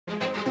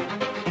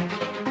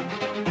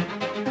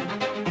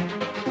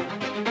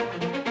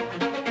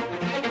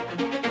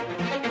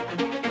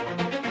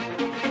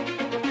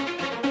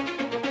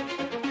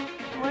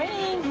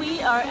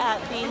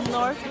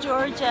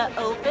Georgia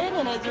Open,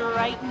 and it's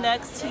right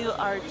next to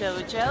our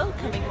dojo,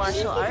 Cumming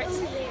Martial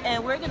Arts.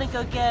 And we're gonna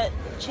go get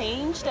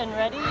changed and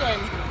ready,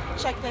 and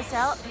check this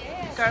out,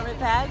 garment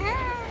bag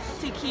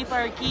to keep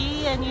our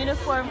gi and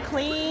uniform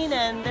clean.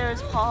 And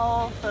there's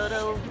Paul,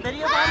 photo,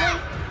 video bombing.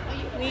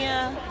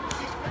 Mia.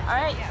 All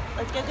right,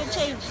 let's get good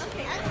change.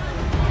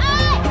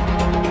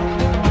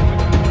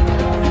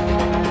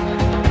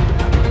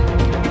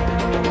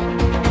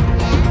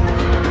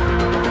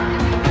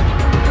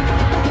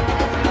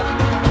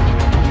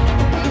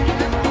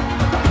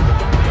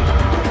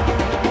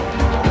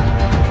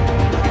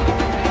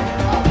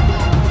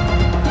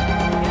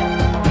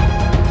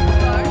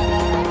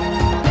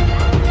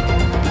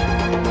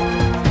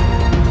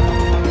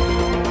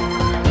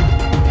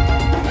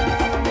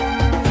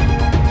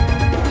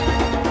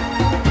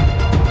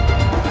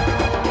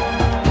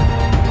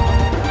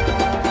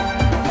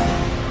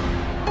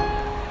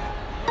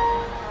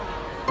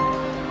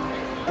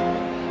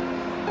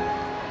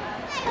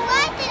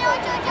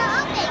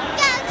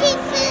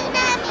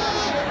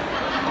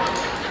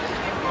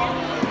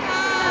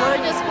 We're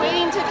just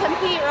waiting to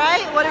compete,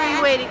 right? What are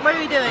we waiting? What are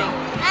we doing?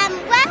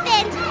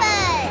 Weapons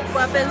first.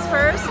 Weapons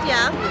first,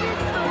 yeah.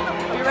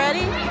 You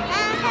ready?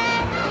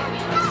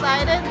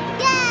 Excited?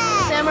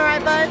 Yeah. Samurai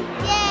bun?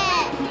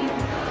 Yeah.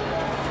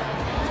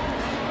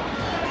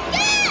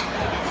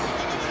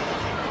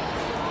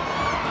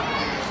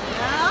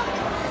 Yeah?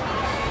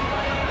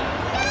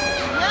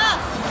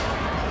 Yes.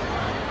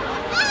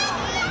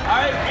 All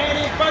right, and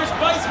in first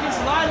place, Miss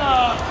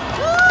Lyla.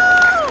 Woo!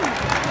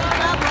 Good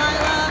job,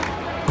 Lyla.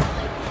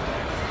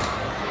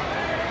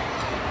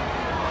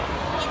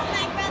 It's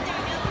my brother,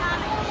 no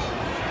promises.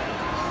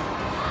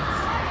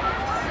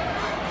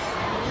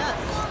 Yes.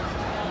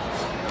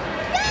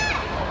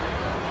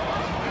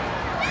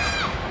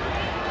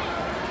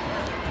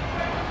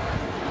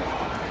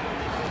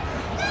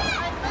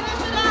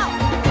 Finish it out.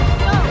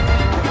 Go.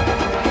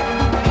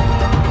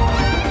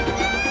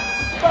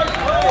 First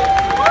place.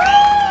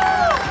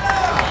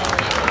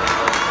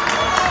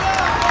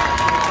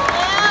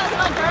 Yeah, that's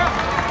my girl.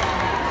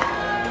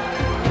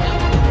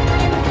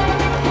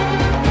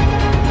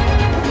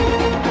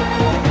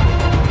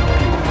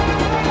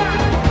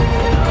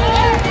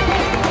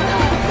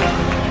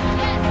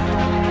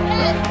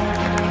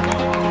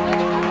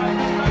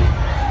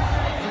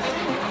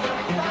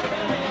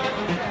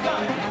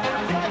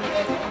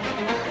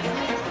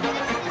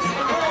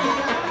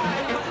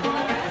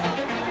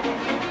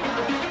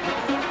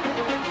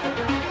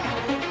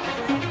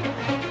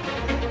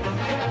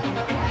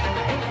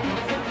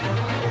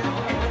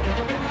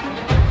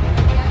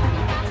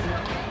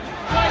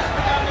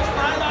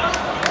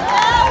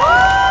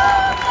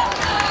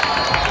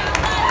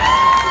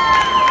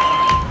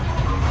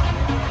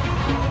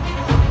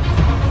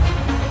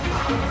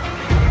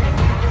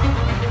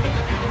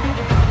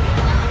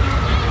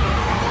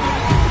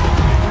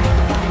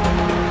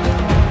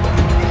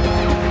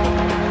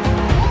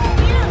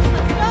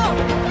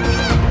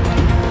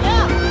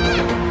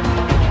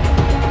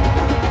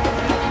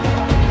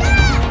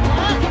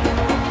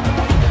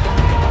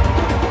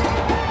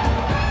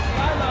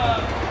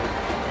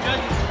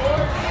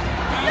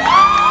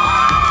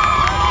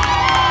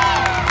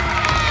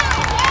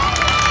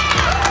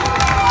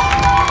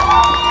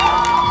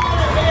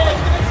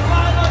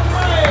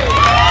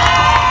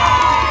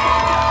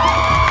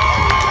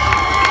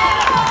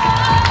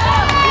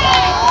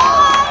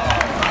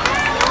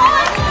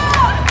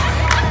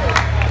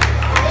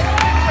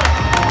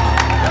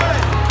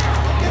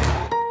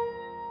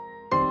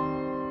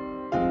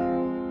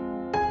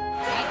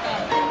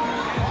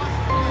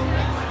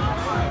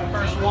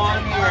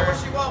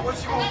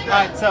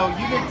 Alright, so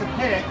you get to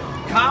pick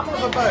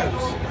Commas or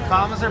bows?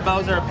 commas or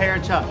bows or a pair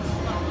of chucks.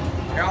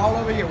 They're all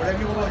over here, whatever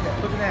you want to look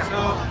at. Look at that. So,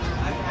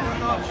 I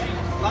don't know if she's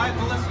live,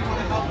 unless you want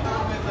to help her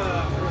with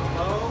a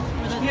bow.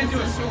 She can't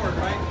do a sword,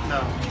 right? No.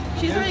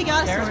 She's already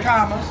got a There's sword.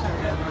 commas.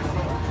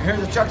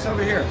 Here's the chucks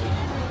over here.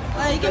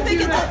 You can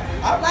pick it.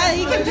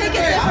 You can pick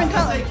a different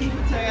color. Keep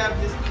a tab,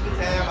 just keep a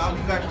tab. I'll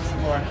be back with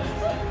some more.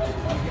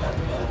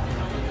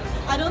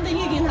 I don't think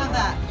you can have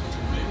that.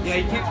 Yeah,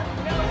 you can't.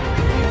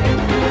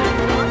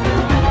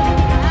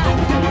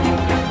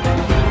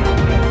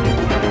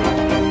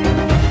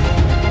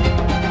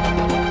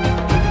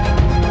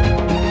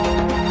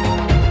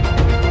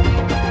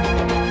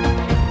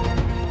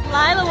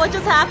 Lyla, what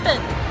just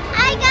happened?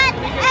 I got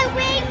a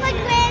ring for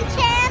grand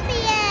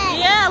champion.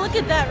 Yeah, look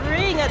at that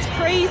ring. That's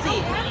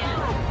crazy.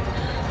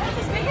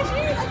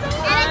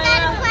 And I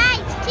got a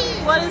prize too.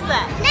 What is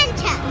that?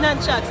 Nunchuck.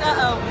 Nunchucks.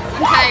 Uh-oh.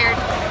 I'm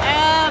tired.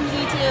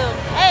 Me too.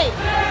 Hey,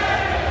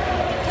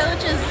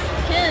 coaches,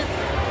 kids.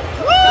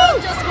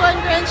 Woo! Just won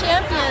grand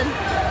champion.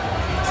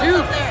 What's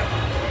up there?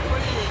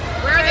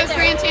 Where are those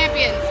grand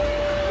champions?